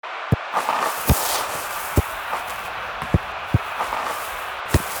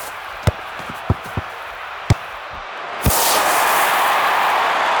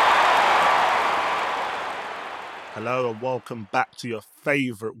Hello and welcome back to your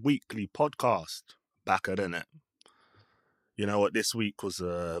favourite weekly podcast. Back at it. You know what? This week was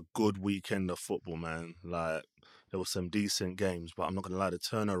a good weekend of football, man. Like, there were some decent games, but I'm not going to lie, the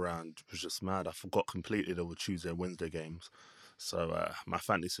turnaround was just mad. I forgot completely there were Tuesday and Wednesday games. So my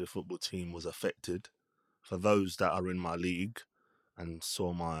fantasy football team was affected. For those that are in my league and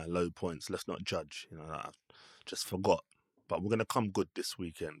saw my low points, let's not judge. I just forgot. But we're going to come good this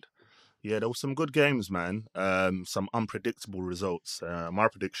weekend. Yeah, there were some good games, man. Some unpredictable results. My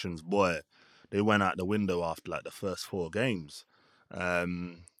predictions, boy, they went out the window after like the first four games.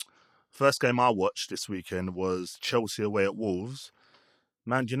 Um, First game I watched this weekend was Chelsea away at Wolves.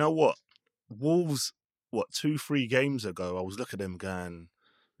 Man, do you know what? Wolves, 2, 3 games ago, I was looking at them going,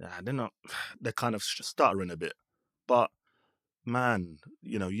 they're not, they're kind of stuttering a bit. But man,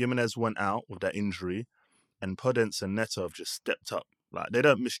 Jimenez went out with that injury, and Podence and Neto have just stepped up. Like, they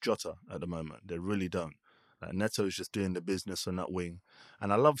don't miss Jota at the moment. They really don't. Like, Neto is just doing the business on that wing.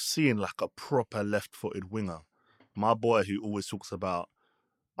 And I love seeing like a proper left-footed winger. My boy who always talks about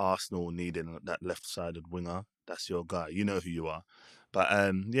Arsenal needing that left-sided winger, that's your guy. You know who you are. But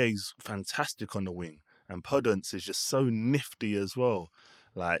yeah, he's fantastic on the wing. And Podence is just so nifty as well.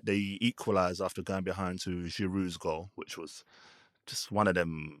 Like, they equalised after going behind to Giroud's goal, which was just one of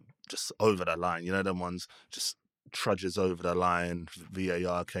them just over the line. You know, them ones just trudges over the line.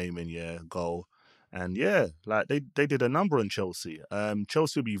 VAR came in, yeah, goal. And yeah, like they did a number on Chelsea.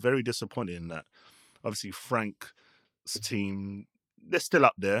 Chelsea will be very disappointed in that. Obviously, Frank's team, they're still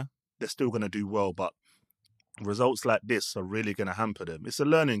up there. They're still going to do well, but results like this are really going to hamper them. It's a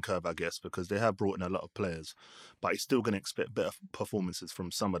learning curve, I guess, because they have brought in a lot of players, but he's still going to expect better performances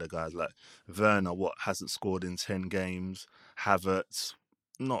from some of the guys. Like Werner, hasn't scored in 10 games. Havertz,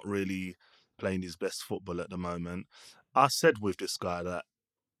 not really playing his best football at the moment. I said with this guy that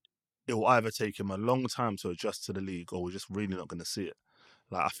it will either take him a long time to adjust to the league, or we're just really not going to see it.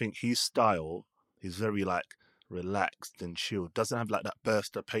 Like, I think his style is very like relaxed and chilled. Doesn't have like that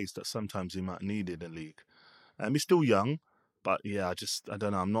burst of pace that sometimes he might need in the league. He's still young, but yeah, I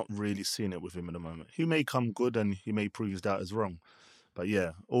don't know. I'm not really seeing it with him at the moment. He may come good and he may prove his doubters wrong. But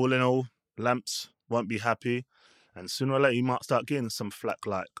yeah, all in all, Lamps won't be happy. And sooner or later, he might start getting some flack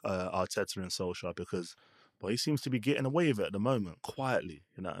like Arteta and Solskjaer because, well, he seems to be getting away with it at the moment, quietly.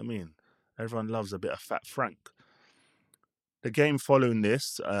 You know what I mean? Everyone loves a bit of Fat Frank. The game following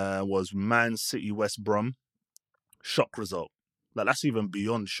this was Man City West Brom. Shock result. Like, that's even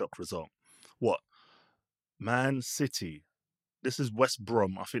beyond shock result. What? Man City. This is West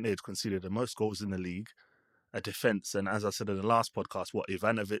Brom. I think they'd conceded the most goals in the league. A defence, and as I said in the last podcast,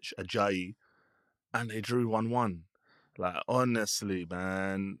 Ivanovic, Ajayi, and they drew 1-1. Like, honestly,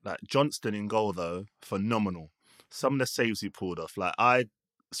 man. Like, Johnston in goal, though, phenomenal. Some of the saves he pulled off. Like, I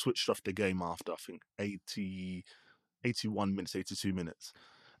switched off the game after, I think, 81 minutes, 82 minutes.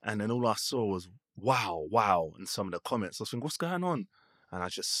 And then all I saw was, wow, and some of the comments. I was thinking, what's going on? And I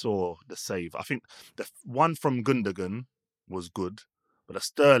just saw the save. I think the one from Gundogan was good, but the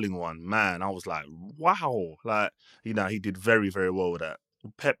Sterling one, man, I was like, wow. Like, he did very, very well with that.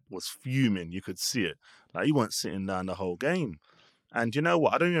 Pep was fuming. You could see it. Like, he wasn't sitting down the whole game. And you know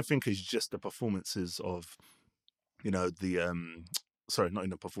what? I don't even think it's just the performances of, sorry, not in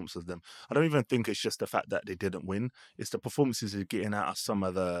the performance of them. I don't even think it's just the fact that they didn't win. It's the performances they're getting out of some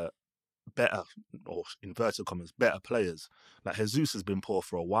of the better, or inverted commas, better players. Like, Jesus has been poor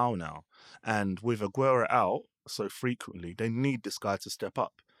for a while now. And with Aguero out so frequently, they need this guy to step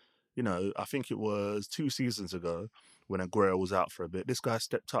up. I think it was 2 seasons ago when Aguero was out for a bit. This guy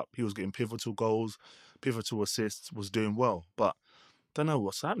stepped up. He was getting pivotal goals, pivotal assists, was doing well. But don't know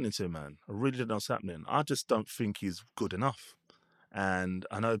what's happening to him, man. I really don't know what's happening. I just don't think he's good enough. And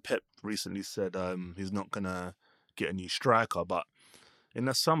I know Pep recently said he's not going to get a new striker, but in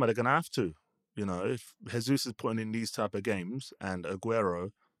the summer they're going to have to. If Jesus is putting in these type of games and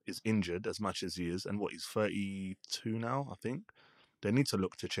Aguero is injured as much as he is, and he's 32 now, I think, they need to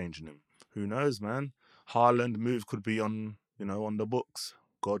look to changing him. Who knows, man? Haaland move could be on the books.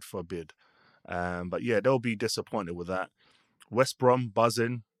 God forbid. But yeah, they'll be disappointed with that. West Brom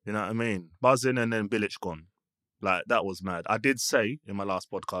buzzing, you know what I mean? Buzzing, and then Bilic gone. Like, that was mad. I did say in my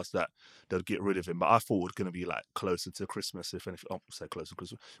last podcast that they'd get rid of him, but I thought it was going to be like closer to Christmas, if anything. Say closer to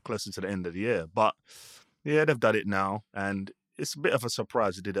Christmas, closer to the end of the year. But yeah, they've done it now, and it's a bit of a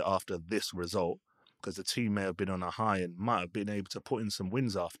surprise they did it after this result, because the team may have been on a high and might have been able to put in some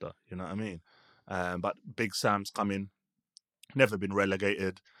wins after. You know what I mean? But Big Sam's coming, never been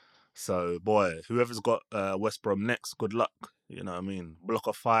relegated. So, boy, whoever's got West Brom next, good luck. You know what I mean? Block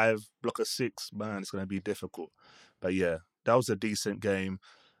of 5, block of 6, man, it's going to be difficult. But yeah, that was a decent game.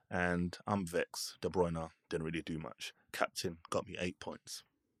 And I'm vexed. De Bruyne didn't really do much. Captain got me 8 points.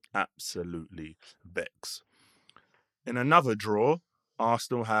 Absolutely vexed. In another draw,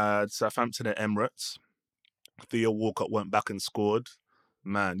 Arsenal had Southampton at Emirates. Theo Walcott went back and scored.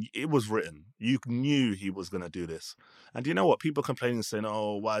 Man, it was written. You knew he was going to do this. And you know what? People complaining saying,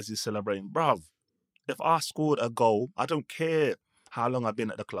 oh, why is he celebrating? Bruv, if I scored a goal, I don't care how long I've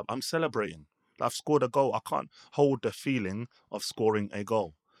been at the club. I'm celebrating. I've scored a goal. I can't hold the feeling of scoring a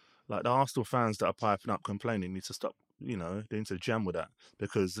goal. Like the Arsenal fans that are piping up complaining need to stop, they need to jam with that.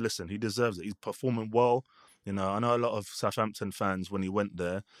 Because listen, he deserves it. He's performing well. I know a lot of Southampton fans when he went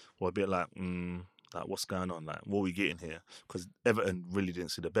there were a bit like what's going on? Like, what are we getting here? Because Everton really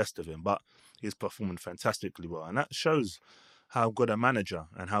didn't see the best of him, but he's performing fantastically well. And that shows how good a manager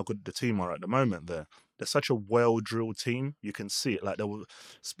and how good the team are at the moment there. They're such a well-drilled team. You can see it. Like, there were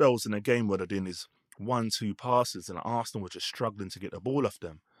spells in the game where they're doing these 1-2 passes and Arsenal were just struggling to get the ball off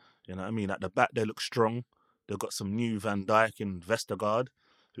them. You know what I mean? At the back, they look strong. They've got some new Van Dijk and Vestergaard,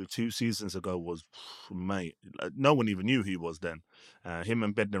 who 2 seasons ago was, mate, no one even knew who he was then. Him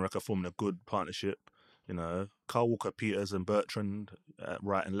and Bednarek are forming a good partnership. Carl Walker-Peters and Bertrand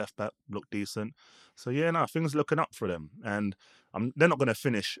right and left back look decent. So, yeah, no, things looking up for them. And they're not going to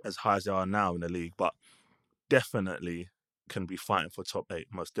finish as high as they are now in the league, but definitely can be fighting for top 8,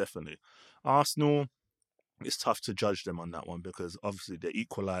 most definitely. Arsenal, it's tough to judge them on that one because obviously they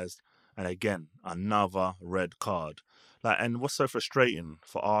equalised, and again another red card. And what's so frustrating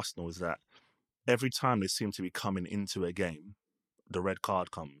for Arsenal is that every time they seem to be coming into a game, the red card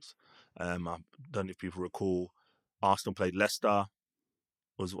comes. I don't know if people recall, Arsenal played Leicester.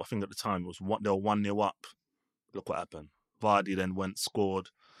 I think at the time they were 1-0 up. Look what happened. Vardy then scored.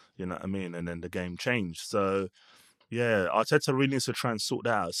 You know what I mean, and then the game changed. So yeah, Arteta really needs to try and sort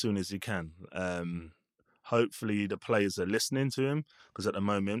that out as soon as he can. Hopefully the players are listening to him because at the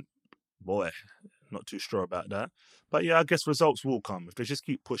moment, boy, not too sure about that. But yeah, I guess results will come. If they just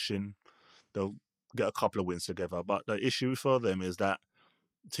keep pushing, they'll get a couple of wins together. But the issue for them is that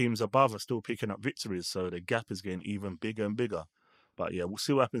teams above are still picking up victories, so the gap is getting even bigger and bigger. But yeah, we'll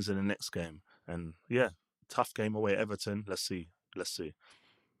see what happens in the next game. And yeah, tough game away at Everton. Let's see.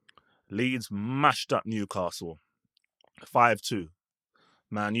 Leeds mashed up Newcastle 5-2.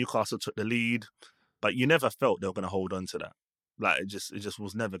 Man, Newcastle took the lead, but you never felt they were going to hold on to that. Like, it just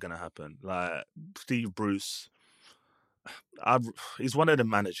was never going to happen. Like, Steve Bruce, he's one of the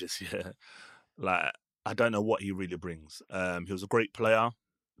managers, yeah. Like, I don't know what he really brings. He was a great player,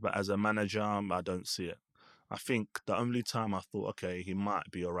 but as a manager, I don't see it. I think the only time I thought, okay, he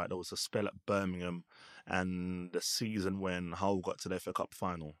might be all right, there was a spell at Birmingham and the season when Hull got to the FA Cup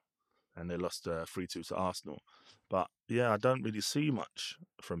final and they lost 3-2 to Arsenal. But yeah, I don't really see much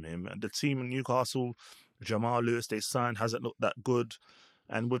from him. And the team in Newcastle, Jamal Lewis, they signed, hasn't looked that good.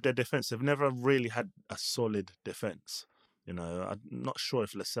 And with their defence, they've never really had a solid defence. I'm not sure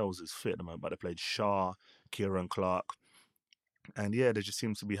if Lascelles is fit at the moment, but they played Shaw, Kieran Clark. And yeah, they just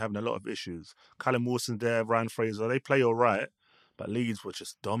seem to be having a lot of issues. Callum Wilson there, Ryan Fraser, they play all right, but Leeds were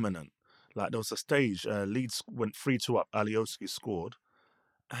just dominant. Like, there was a stage, Leeds went 3-2 up, Alioski scored,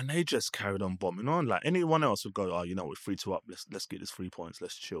 and they just carried on bombing on. Like, anyone else would go, oh, we're 3-2 up, let's get this 3 points,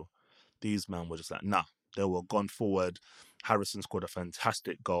 let's chill. These men were just like, nah. They were gone forward. Harrison scored a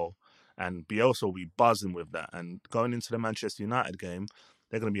fantastic goal, and Bielsa will be buzzing with that. And going into the Manchester United game,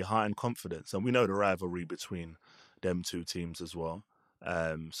 they're going to be high in confidence. And we know the rivalry between them two teams as well.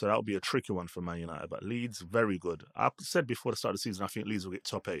 So that'll be a tricky one for Man United. But Leeds, very good. I said before the start of the season, I think Leeds will get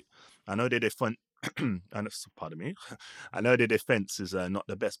top 8. I know their defense, pardon me, I know their defense is not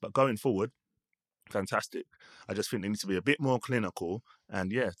the best, but going forward, fantastic. I just think they need to be a bit more clinical,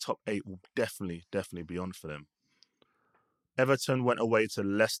 and yeah, top 8 will definitely be on for them. Everton went away to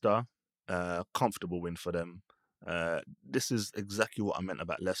Leicester, comfortable win for them. This is exactly what I meant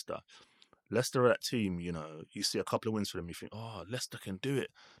about Leicester. Leicester are that team, you see a couple of wins for them, you think, oh, Leicester can do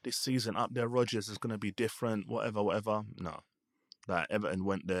it. This season up there, Rodgers is going to be different, whatever. No. Like, Everton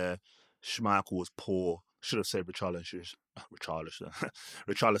went there, Schmeichel was poor. Should have saved Richarlison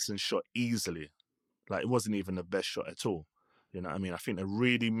shot easily. Like, it wasn't even the best shot at all. You know what I mean? I think they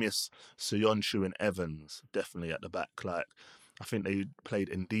really miss Soyuncu and Evans, definitely at the back. Like, I think they played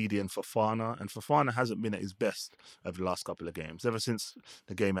Ndidi and Fofana hasn't been at his best over the last couple of games. Ever since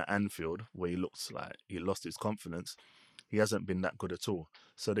the game at Anfield, where he looks like he lost his confidence, he hasn't been that good at all.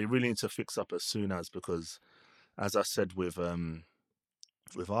 So they really need to fix up as soon as, because, as I said with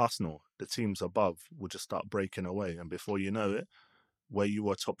Arsenal, the teams above will just start breaking away, and before you know it, where you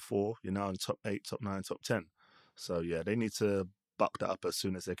were top 4, you're now in top 8, top 9, top 10. So yeah, they need to buck that up as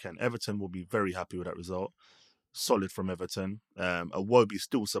soon as they can. Everton will be very happy with that result. solid from Everton. Iwobi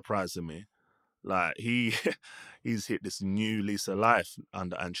still surprising me. Like he's hit this new lease of life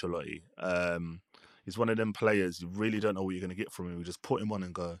under Ancelotti. He's one of them players you really don't know what you're gonna get from him. You just put him on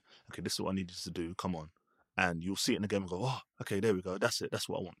and go, okay, this is what I need you to do. Come on, and you'll see it in the game and go, oh, okay, there we go. That's it. That's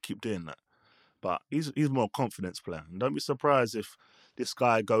what I want. Keep doing that. But he's more confidence player. And don't be surprised if this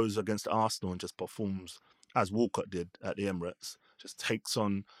guy goes against Arsenal and just performs as Walcott did at the Emirates. Just takes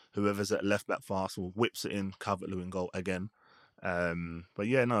on whoever's at left back for Arsenal, whips it in, Calvert-Lewin goal again. But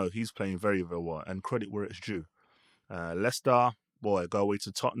yeah, no, he's playing very, very well, and credit where it's due. Leicester, boy, go away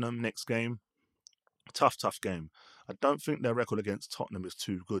to Tottenham next game. Tough game. I don't think their record against Tottenham is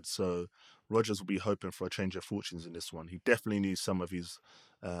too good, so Rodgers will be hoping for a change of fortunes in this one. He definitely needs some of his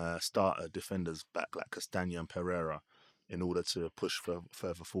starter defenders back, like Castagna and Pereira, in order to push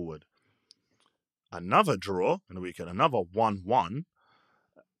further forward. Another draw in the weekend, another 1-1.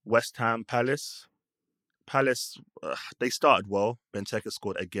 West Ham Palace. Palace, they started well. Benteke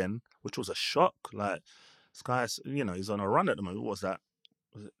scored again, which was a shock. Like, this guy's, he's on a run at the moment. What was that?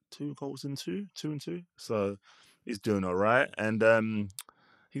 Was it 2 goals in 2? 2 and 2? So he's doing all right. And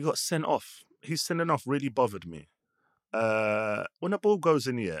he got sent off. His sending off really bothered me. When the ball goes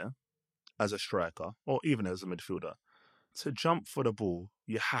in the air as a striker, or even as a midfielder, to jump for the ball,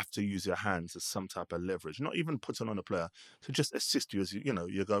 you have to use your hands as some type of leverage, not even putting on a player to just assist you as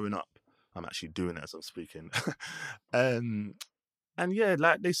you're going up. I'm actually doing it as I'm speaking. And yeah,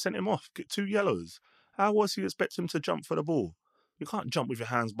 like they sent him off, get 2 yellows. How was he expect him to jump for the ball? You can't jump with your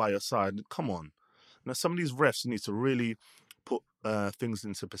hands by your side. Come on. Now, some of these refs need to really put things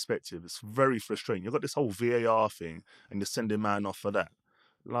into perspective. It's very frustrating. You've got this whole VAR thing and you're sending man off for that.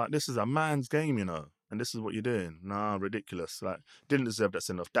 Like, this is a man's game, and this is what you're doing. Nah, ridiculous. Like, didn't deserve that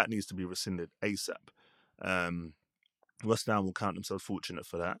send-off. That needs to be rescinded ASAP. West Ham will count themselves fortunate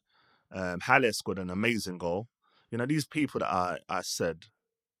for that. Halle scored an amazing goal. These people that I said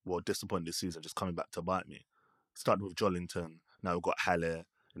were disappointed this season just coming back to bite me. Started with Jollington. Now we've got Halle.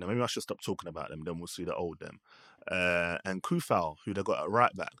 Maybe I should stop talking about them. Then we'll see the old them. And Kufal, who they got at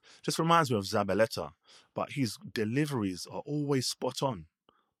right back, just reminds me of Zabaleta. But his deliveries are always spot on.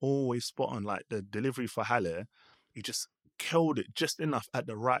 Always spot on. Like the delivery for Halle, he just killed it just enough at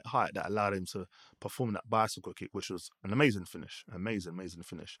the right height that allowed him to perform that bicycle kick, which was an amazing finish. Amazing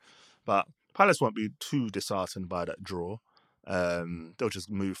finish. But Palace won't be too disheartened by that draw. They'll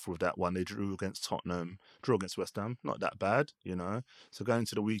just move with that one. They drew against Tottenham, drew against West Ham. Not that bad, So going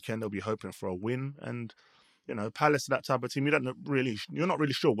to the weekend, they'll be hoping for a win. And, Palace, that type of team, you're not really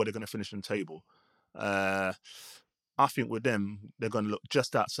sure where they're going to finish in the table. I think with them, they're going to look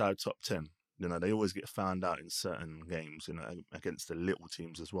just outside top 10. They always get found out in certain games, against the little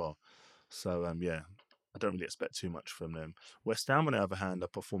teams as well. So, yeah, I don't really expect too much from them. West Ham, on the other hand, are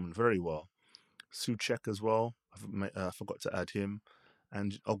performing very well. Souček as well. I forgot to add him.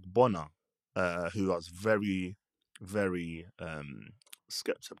 And Ogbonna, who I was very, very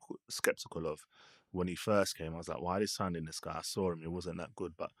skeptical of when he first came. I was like, why are they signing this guy? I saw him. He wasn't that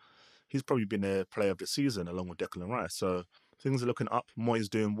good. But he's probably been a player of the season along with Declan Rice. So things are looking up. Moyes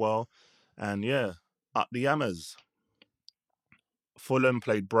doing well. And yeah, up the Hammers. Fulham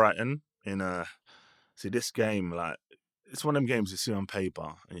played Brighton in see, this game, like, it's one of them games you see on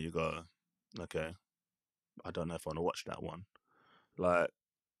paper and you go, okay, I don't know if I want to watch that one. Like,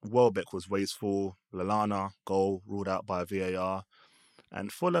 Welbeck was wasteful. Lallana, goal, ruled out by VAR.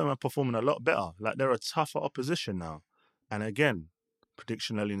 And Fulham are performing a lot better. Like, they're a tougher opposition now. And again,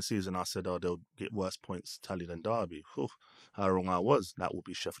 prediction early in the season, I said, they'll get worse points tally than Derby. Whew, how wrong I was. That will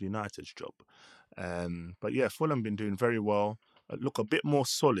be Sheffield United's job. But yeah, Fulham been doing very well. Look a bit more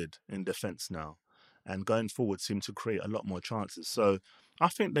solid in defence now. And going forward seem to create a lot more chances. So I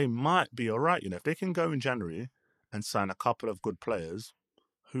think they might be all right. If they can go in January and sign a couple of good players,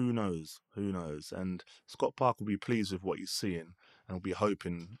 who knows? And Scott Park will be pleased with what he's seeing and will be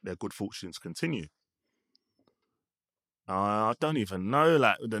hoping their good fortunes continue. I don't even know,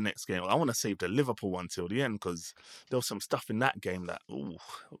 like, the next game. I want to save the Liverpool one till the end because there was some stuff in that game that was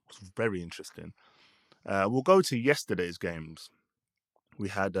very interesting. We'll go to yesterday's games. We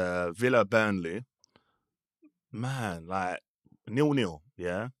had Villa Burnley. Man, like 0-0,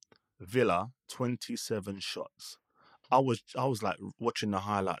 yeah. Villa 27 shots. I was like watching the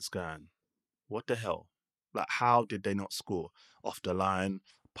highlights going, what the hell? Like, how did they not score? Off the line,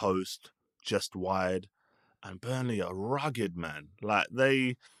 post, just wide. And Burnley are rugged, man. Like,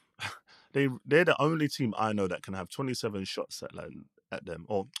 they're the only team I know that can have 27 shots at them,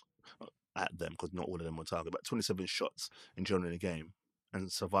 or at them, because not all of them were target, but 27 shots in general in a game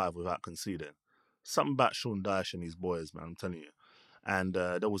and survive without conceding. Something about Sean Dyche and his boys, man, I'm telling you. And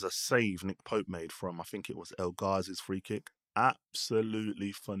there was a save Nick Pope made from, I think it was El Ghazi's free kick.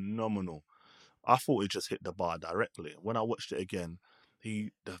 Absolutely phenomenal. I thought it just hit the bar directly. When I watched it again,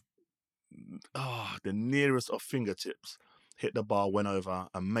 the nearest of fingertips hit the bar, went over.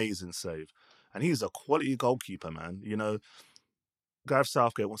 Amazing save. And he's a quality goalkeeper, man. You know, Gareth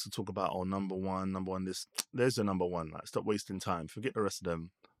Southgate wants to talk about, number one, this. There's the number one. Like, stop wasting time. Forget the rest of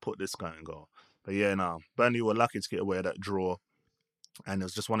them. Put this guy in goal. But yeah, no. Burnley were lucky to get away with that draw. And it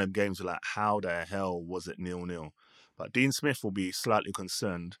was just one of them games where, like, how the hell was it 0-0? But Dean Smith will be slightly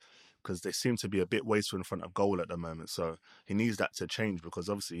concerned because they seem to be a bit wasteful in front of goal at the moment. So he needs that to change because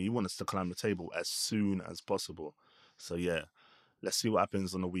obviously he wants to climb the table as soon as possible. So yeah, let's see what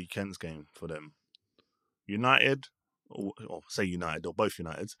happens on the weekend's game for them. United, or say United, or both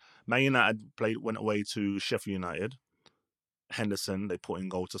Uniteds. Man United went away to Sheffield United. Henderson, they put in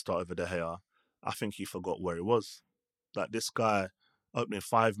goal to start over De Gea. I think he forgot where he was. Like, this guy, opening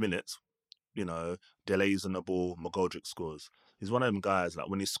 5 minutes, delays on the ball, McGoldrick scores. He's one of them guys, like,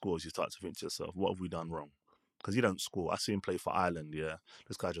 when he scores, you start to think to yourself, what have we done wrong? Because he don't score. I see him play for Ireland, yeah.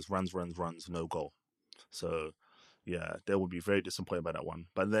 This guy just runs, no goal. So, yeah, they would be very disappointed by that one.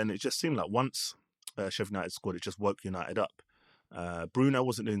 But then it just seemed like once Sheffield United scored, it just woke United up. Bruno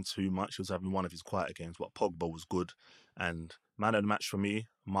wasn't doing too much. He was having one of his quieter games, but Pogba was good. And man of the match for me,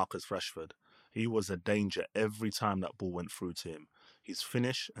 Marcus Rashford. He was a danger every time that ball went through to him. His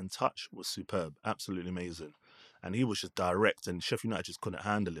finish and touch was superb, absolutely amazing. And he was just direct, and Sheffield United just couldn't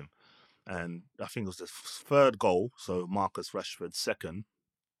handle him. And I think it was the third goal, so Marcus Rashford second.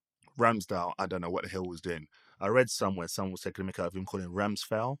 Ramsdale, I don't know what the hell he was doing. I read somewhere someone was taking a mick out of him calling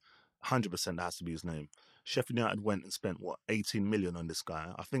Ramsfell. 100% that has to be his name. Sheffield United went and spent, 18 million on this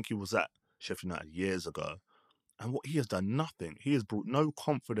guy. I think he was at Sheffield United years ago. And what he has done, nothing. He has brought no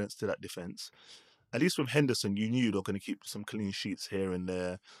confidence to that defence. At least with Henderson, you knew they were going to keep some clean sheets here and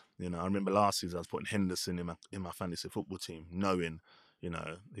there. I remember last season I was putting Henderson in my fantasy football team, knowing,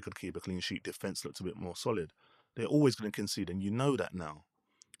 they could keep a clean sheet. Defence looked a bit more solid. They're always going to concede, and you know that now.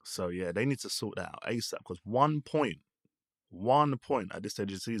 So yeah, they need to sort that out ASAP because 1 point at this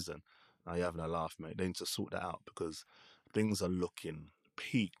stage of the season. Now you're having a laugh, mate. They need to sort that out because things are looking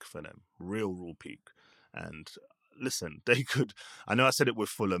peak for them, real peak. And listen, they could. I know I said it with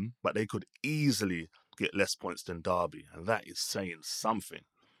Fulham, but they could easily get less points than Derby, and that is saying something.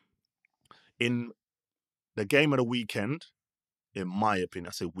 In the game of the weekend, in my opinion,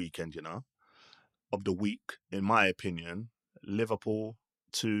 I say weekend, of the week, in my opinion, Liverpool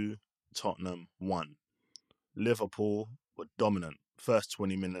 2, Tottenham 1. Liverpool were dominant. First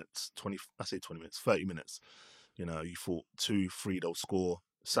 20 minutes, 30 minutes. You thought 2-3 they'll score.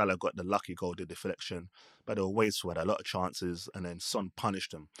 Salah got the lucky goal, the deflection, but they were wasteful, had a lot of chances, and then Son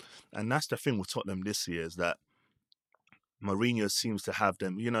punished them. And that's the thing with Tottenham this year is that Mourinho seems to have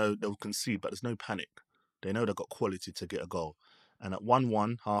them, they'll concede, but there's no panic. They know they've got quality to get a goal. And at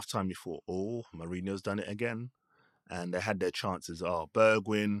 1-1, half-time, you thought, Mourinho's done it again. And they had their chances.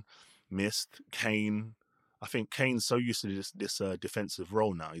 Bergwijn missed. Kane. I think Kane's so used to this defensive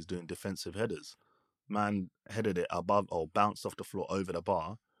role now. He's doing defensive headers. Man headed it above or bounced off the floor over the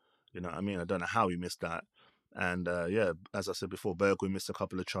bar. You know what I mean? I don't know how he missed that. And as I said before, Bergwijn missed a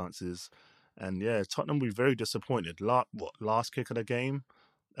couple of chances. And yeah, Tottenham will be very disappointed. Last kick of the game?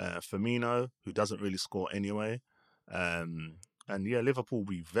 Firmino, who doesn't really score anyway. And yeah, Liverpool will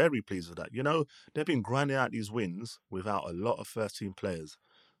be very pleased with that. They've been grinding out these wins without a lot of first-team players.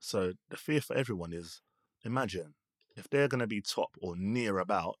 So the fear for everyone is, imagine, if they're going to be top or near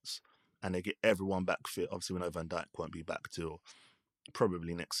abouts and they get everyone back fit, obviously we know Van Dijk won't be back till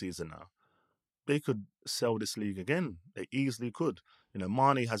probably next season now, they could sell this league again. They easily could.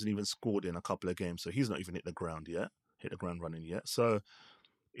 Mane hasn't even scored in a couple of games, so he's not even hit the ground running yet. So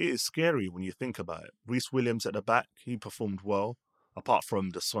it is scary when you think about it. Reece Williams at the back, he performed well. Apart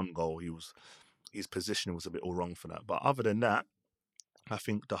from the Son goal, his positioning was a bit all wrong for that. But other than that, I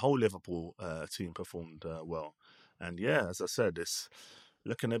think the whole Liverpool team performed well. And yeah, as I said, it's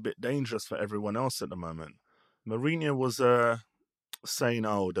looking a bit dangerous for everyone else at the moment. Mourinho was saying,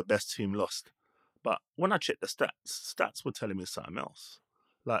 the best team lost. But when I checked the stats were telling me something else.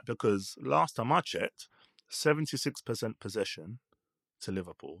 Because last time I checked, 76% possession to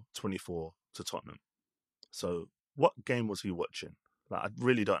Liverpool, 24 to Tottenham. So what game was he watching? I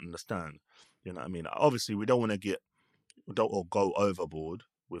really don't understand. You know what I mean? Obviously, we don't want to go overboard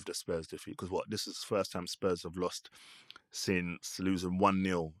with the Spurs defeat because this is the first time Spurs have lost since losing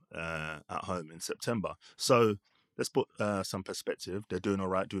 1-0 at home in September. So let's put some perspective. They're doing all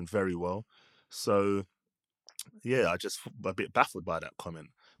right, doing very well. So yeah, I just a bit baffled by that comment.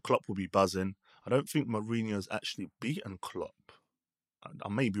 Klopp will be buzzing. I don't think Mourinho's actually beaten Klopp. I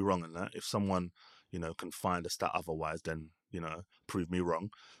may be wrong on that. If someone, can find a stat otherwise, then, prove me wrong.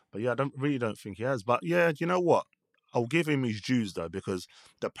 But yeah, I don't think he has. But yeah, you know what? I'll give him his dues though, because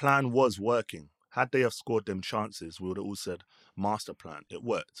the plan was working. Had they have scored them chances, we would have all said master plan. It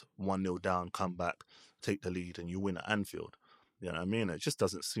worked. 1-0 down, come back, take the lead, and you win at Anfield. You know what I mean? It just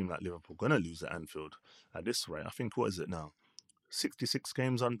doesn't seem like Liverpool gonna lose at Anfield at this rate. I think, what is it now? 66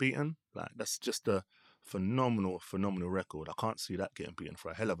 games unbeaten. Like, that's just a phenomenal record. I can't see that getting beaten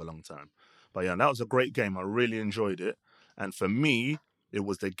for a hell of a long time. But yeah, that was a great game. I really enjoyed it. And for me, it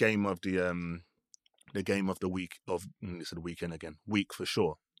was the game of the week of it's the weekend again. Week for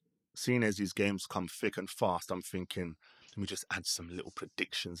sure. Seeing as these games come thick and fast, I'm thinking, let me just add some little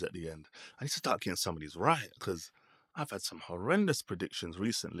predictions at the end. I need to start getting some of these right, because I've had some horrendous predictions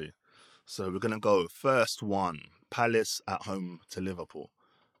recently. So we're going to go first one, Palace at home to Liverpool.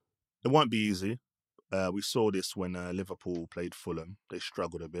 It won't be easy. We saw this when Liverpool played Fulham. They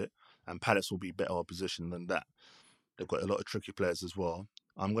struggled a bit, and Palace will be better position than that. They've got a lot of tricky players as well.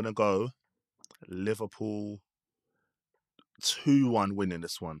 I'm going to go Liverpool 2-1 winning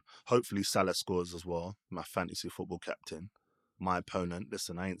this one. Hopefully Salah scores as well, my fantasy football captain. My opponent,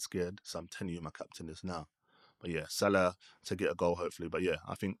 listen, I ain't scared, so I'm telling you my captain is now. But yeah, Salah to get a goal hopefully. But yeah,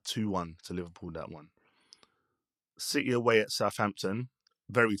 I think 2-1 to Liverpool, that one. City away at Southampton,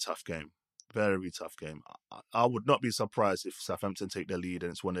 very tough game. Very tough game. I would not be surprised if Southampton take the lead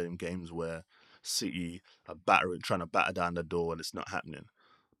and it's one of them games where City are trying to batter down the door and it's not happening.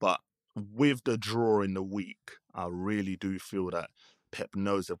 But with the draw in the week, I really do feel that Pep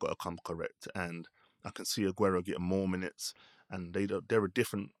knows they've got to come correct, and I can see Aguero getting more minutes, and they're a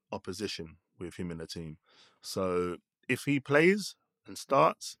different opposition with him in the team. So if he plays and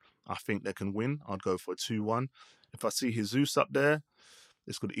starts, I think they can win. I'd go for a 2-1. If I see Jesus up there,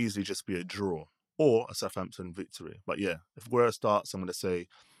 this could easily just be a draw or a Southampton victory. But yeah, if Aguero starts, I'm going to say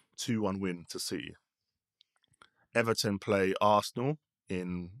 2-1 win to City. Everton play Arsenal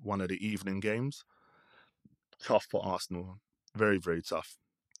in one of the evening games. Tough for Arsenal. Very, very tough.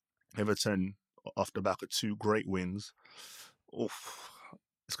 Everton, off the back of 2 great wins. Oof,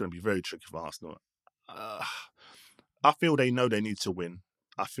 it's going to be very tricky for Arsenal. I feel they know they need to win.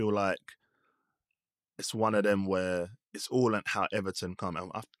 I feel like it's one of them where it's all at how Everton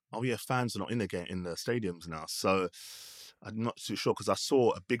come. Fans are not in the game in the stadiums now, so I'm not too sure, because I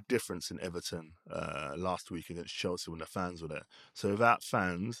saw a big difference in Everton last week against Chelsea when the fans were there. So without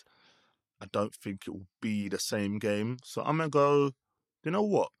fans, I don't think it will be the same game. So I'm gonna go. You know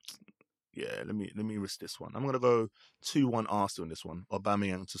what? Yeah, let me risk this one. I'm gonna go 2-1 Arsenal in this one.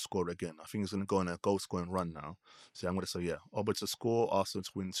 Aubameyang to score again. I think he's gonna go on a goal scoring run now. So I'm gonna say Aubameyang to score, Arsenal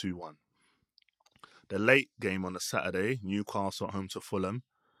to win 2-1. The late game on the Saturday, Newcastle at home to Fulham.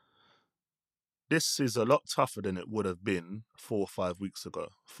 This is a lot tougher than it would have been 4 or 5 weeks ago.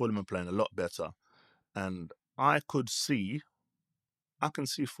 Fulham are playing a lot better, and I can see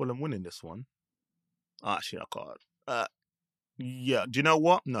Fulham winning this one. Actually, I can't. Yeah, do you know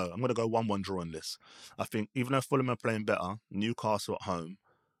what? No, I'm going to go 1-1 draw in this. I think even though Fulham are playing better, Newcastle at home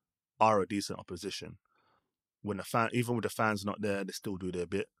are a decent opposition. Even with the fans not there, they still do their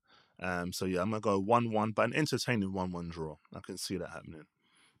bit. So yeah, I'm going to go 1-1, but an entertaining 1-1 draw. I can see that happening.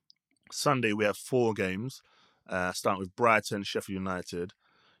 Sunday, we have 4 games, starting with Brighton, Sheffield United.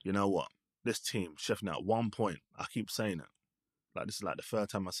 You know what? This team, Sheffield United, 1 point. I keep saying it. Like, this is like the third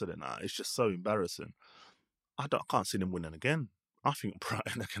time I said it now. It's just so embarrassing. I can't see them winning again. I think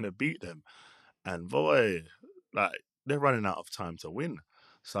Brighton are going to beat them. And boy, like, they're running out of time to win.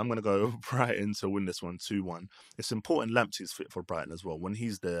 So I'm going to go Brighton to win this one 2-1. It's important Lamptey's fit for Brighton as well. When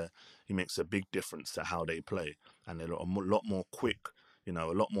he's there, he makes a big difference to how they play. And they're a lot more quick, a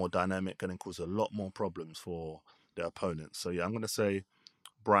lot more dynamic, and then cause a lot more problems for their opponents. So yeah, I'm going to say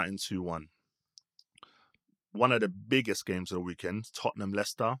Brighton 2-1. One of the biggest games of the weekend,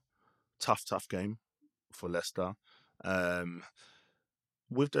 Tottenham-Leicester. Tough game for Leicester.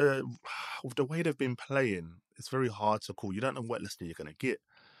 With the way they've been playing, it's very hard to call. You don't know what Leicester you're going to get.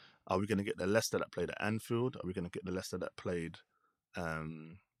 Are we going to get the Leicester that played at Anfield? Are we going to get the Leicester that played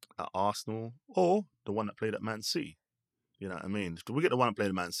at Arsenal? Or the one that played at Man City? You know what I mean? If we get the one that played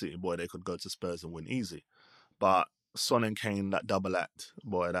at Man City, boy, they could go to Spurs and win easy. But Son and Kane, that double act,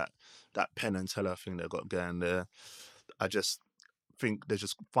 boy, that Penn and Teller thing they've got going there, I just think they're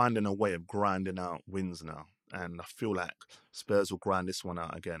just finding a way of grinding out wins now. And I feel like Spurs will grind this one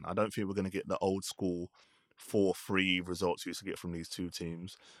out again. I don't think we're going to get the old school 4-3 results we used to get from these two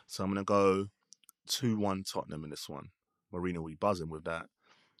teams. So I'm going to go 2-1 Tottenham in this one. Mourinho will be buzzing with that.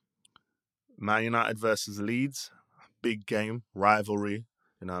 Man United versus Leeds. Big game, rivalry.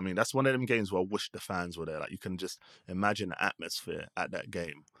 You know what I mean? That's one of them games where I wish the fans were there. Like, you can just imagine the atmosphere at that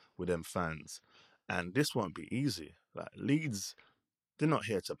game with them fans. And this won't be easy. Like, Leeds, they're not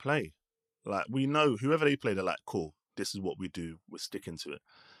here to play. Like, we know whoever they play, they're like, cool, this is what we do. We're sticking to it.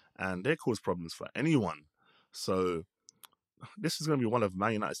 And they cause problems for anyone. So this is going to be one of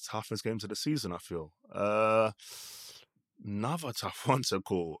Man United's toughest games of the season, I feel. Another tough one to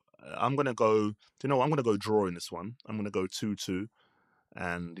call. I'm going to go, I'm going to go draw in this one. I'm going to go 2-2.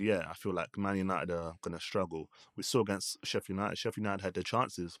 And yeah, I feel like Man United are going to struggle. We saw against Sheffield United. Sheffield United had their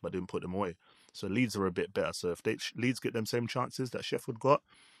chances, but didn't put them away. So Leeds are a bit better. So if Leeds get them same chances that Sheffield got,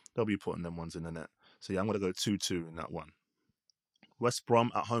 they'll be putting them ones in the net. So yeah, I'm going to go 2-2 in that one. West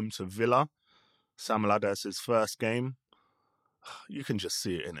Brom at home to Villa. Sam Allardyce's first game. You can just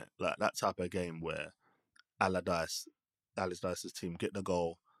see it in it. Like that type of game where Allardyce's team get the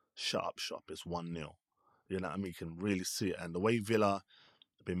goal, shut up shop. It's 1-0. You know what I mean? You can really see it. And the way Villa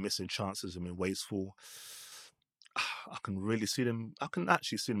have been missing chances and been wasteful, I can really see them. I can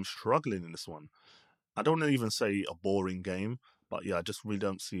actually see them struggling in this one. I don't even say a boring game, but yeah, I just really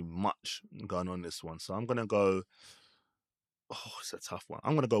don't see much going on in this one. So I'm going to go, it's a tough one.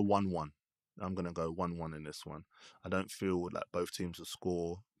 I'm going to go 1-1. I'm going to go 1-1 in this one. I don't feel like both teams will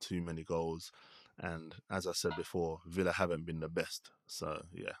score too many goals. And as I said before, Villa haven't been the best. So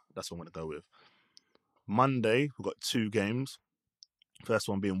yeah, that's what I'm going to go with. Monday, we've got 2 games. First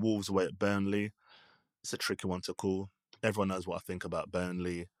one being Wolves away at Burnley. It's a tricky one to call. Everyone knows what I think about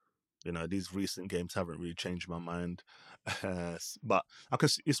Burnley. You know, these recent games haven't really changed my mind. But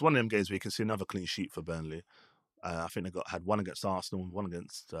it's one of them games where you can see another clean sheet for Burnley. I think they had one against Arsenal, one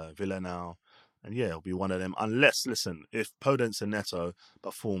against Villa now. And yeah, it'll be one of them. Unless, listen, if Podence and Neto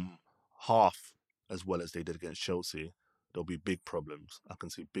perform half as well as they did against Chelsea, there'll be big problems. I can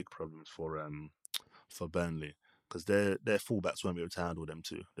see big problems for Burnley because their fullbacks won't be able to handle them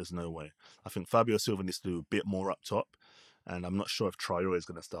too. There's no way. I think Fabio Silva needs to do a bit more up top. And I'm not sure if Traore is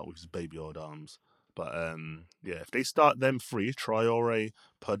going to start with his baby old arms. But yeah, if they start them 3, Traore,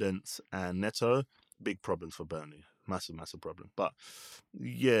 Podence and Neto, big problems for Burnley. Massive, massive problem. But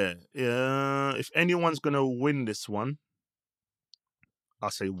yeah, if anyone's going to win this one,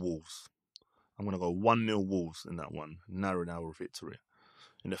 I'll say Wolves. I'm going to go 1-0 Wolves in that one. Narrow victory.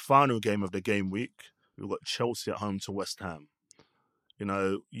 In the final game of the game week, we've got Chelsea at home to West Ham. You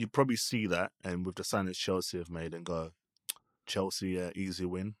know, you probably see that, and with the signings Chelsea have made and go, Chelsea, easy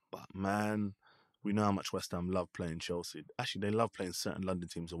win. But man, we know how much West Ham love playing Chelsea. Actually, they love playing certain London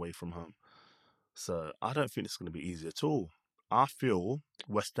teams away from home. So I don't think it's going to be easy at all. I feel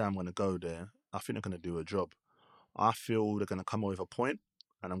West Ham going to go there. I think they're going to do a job. I feel they're going to come away with a point,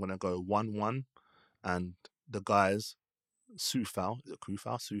 and I'm going to go 1-1. And the guys, Sufal, is it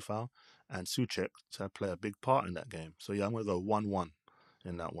Kufal? Sufal, and Suchek to play a big part in that game. So yeah, I'm going to go 1-1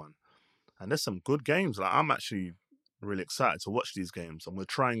 in that one. And there's some good games. Like, I'm actually really excited to watch these games. I'm going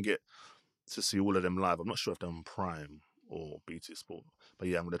to try and get to see all of them live. I'm not sure if they're on Prime or BT Sport. But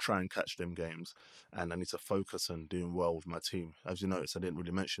yeah, I'm going to try and catch them games. And I need to focus on doing well with my team. As you notice, I didn't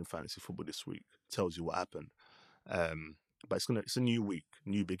really mention fantasy football this week. It tells you what happened. But it's a new week,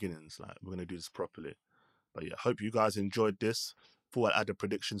 new beginnings. Like, we're going to do this properly. But yeah, hope you guys enjoyed this. Thought I'd add the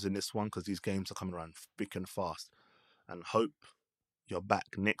predictions in this one because these games are coming around thick and fast. And hope you're back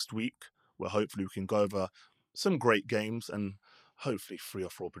next week where hopefully we can go over some great games and hopefully 3 or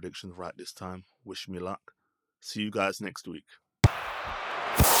 4 predictions right this time. Wish me luck. See you guys next week.